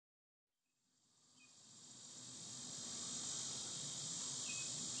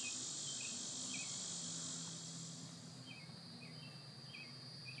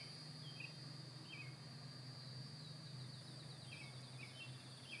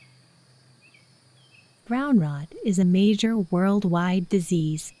Brown rot is a major worldwide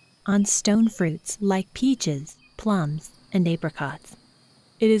disease on stone fruits like peaches, plums, and apricots.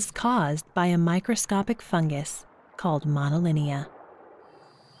 It is caused by a microscopic fungus called monolinea.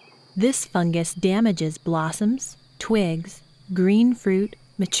 This fungus damages blossoms, twigs, green fruit,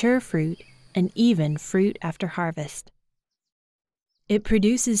 mature fruit, and even fruit after harvest. It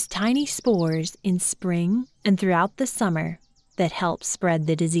produces tiny spores in spring and throughout the summer that help spread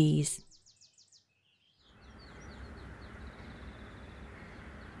the disease.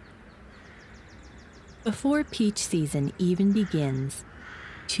 Before peach season even begins,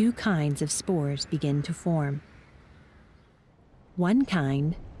 two kinds of spores begin to form. One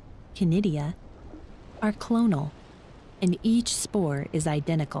kind, Cnidia, are clonal, and each spore is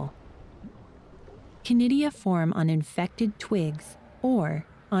identical. Cnidia form on infected twigs or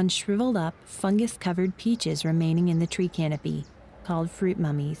on shriveled up, fungus-covered peaches remaining in the tree canopy, called fruit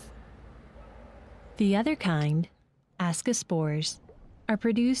mummies. The other kind, ascospores, are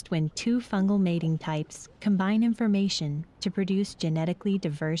produced when two fungal mating types combine information to produce genetically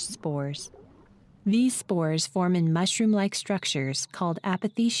diverse spores. These spores form in mushroom-like structures called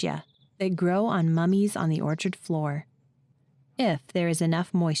apothecia that grow on mummies on the orchard floor, if there is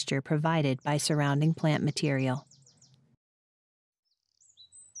enough moisture provided by surrounding plant material.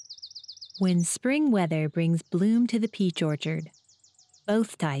 When spring weather brings bloom to the peach orchard,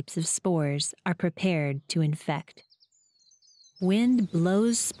 both types of spores are prepared to infect. Wind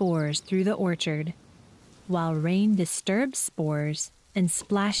blows spores through the orchard, while rain disturbs spores and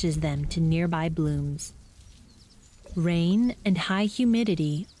splashes them to nearby blooms. Rain and high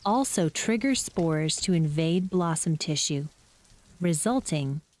humidity also trigger spores to invade blossom tissue,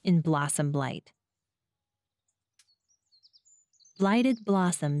 resulting in blossom blight. Blighted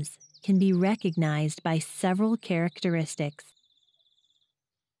blossoms can be recognized by several characteristics.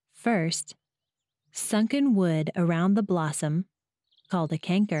 First, sunken wood around the blossom, called a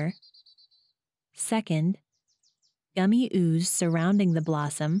canker. Second, gummy ooze surrounding the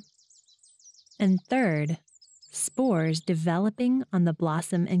blossom. And third, spores developing on the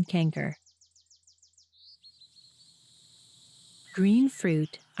blossom and canker. Green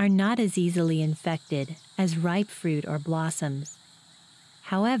fruit are not as easily infected as ripe fruit or blossoms.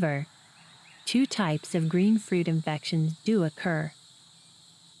 However, two types of green fruit infections do occur.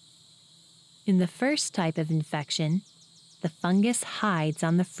 In the first type of infection, the fungus hides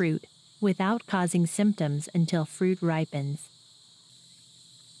on the fruit without causing symptoms until fruit ripens.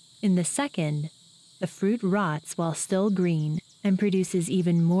 In the second, the fruit rots while still green and produces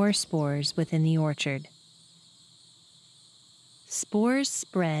even more spores within the orchard. Spores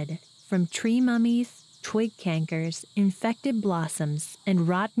spread from tree mummies, twig cankers, infected blossoms, and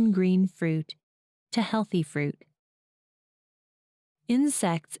rotten green fruit to healthy fruit.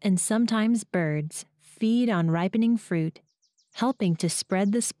 Insects and sometimes birds feed on ripening fruit, helping to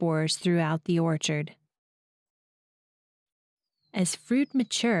spread the spores throughout the orchard. As fruit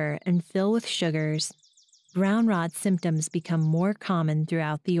mature and fill with sugars, brown rot symptoms become more common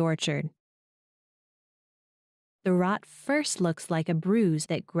throughout the orchard. The rot first looks like a bruise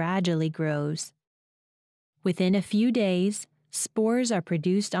that gradually grows. Within a few days, spores are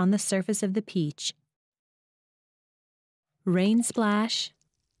produced on the surface of the peach. Rain splash,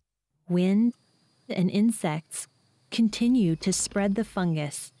 wind, and insects continue to spread the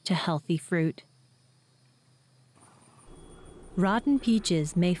fungus to healthy fruit. Rotten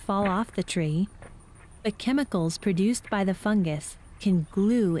peaches may fall off the tree, but chemicals produced by the fungus can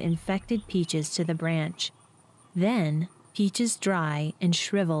glue infected peaches to the branch. Then, peaches dry and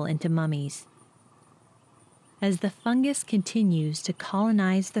shrivel into mummies. As the fungus continues to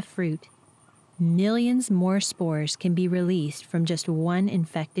colonize the fruit, millions more spores can be released from just one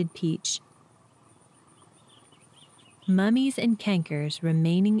infected peach. Mummies and cankers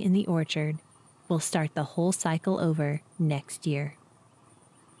remaining in the orchard will start the whole cycle over next year.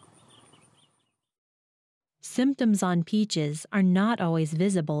 Symptoms on peaches are not always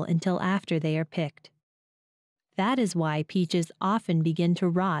visible until after they are picked. That is why peaches often begin to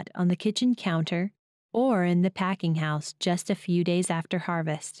rot on the kitchen counter or in the packing house just a few days after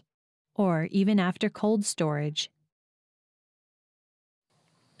harvest, or even after cold storage.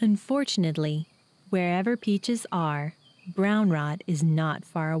 Unfortunately, wherever peaches are, brown rot is not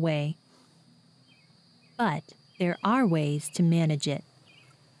far away. But there are ways to manage it.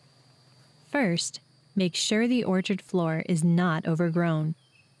 First, make sure the orchard floor is not overgrown.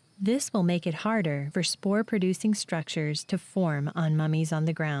 This will make it harder for spore-producing structures to form on mummies on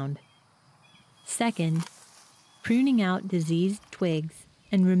the ground. Second, pruning out diseased twigs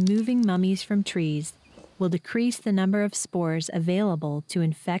and removing mummies from trees will decrease the number of spores available to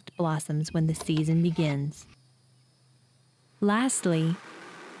infect blossoms when the season begins. Lastly,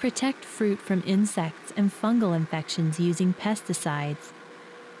 protect fruit from insects and fungal infections using pesticides.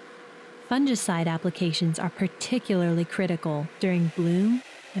 Fungicide applications are particularly critical during bloom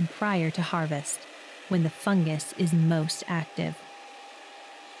and prior to harvest, when the fungus is most active.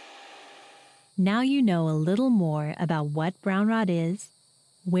 Now you know a little more about what brown rot is,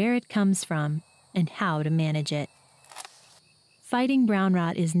 where it comes from, and how to manage it. Fighting brown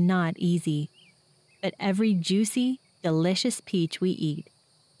rot is not easy, but every juicy, delicious peach we eat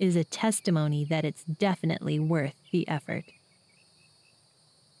is a testimony that it's definitely worth the effort.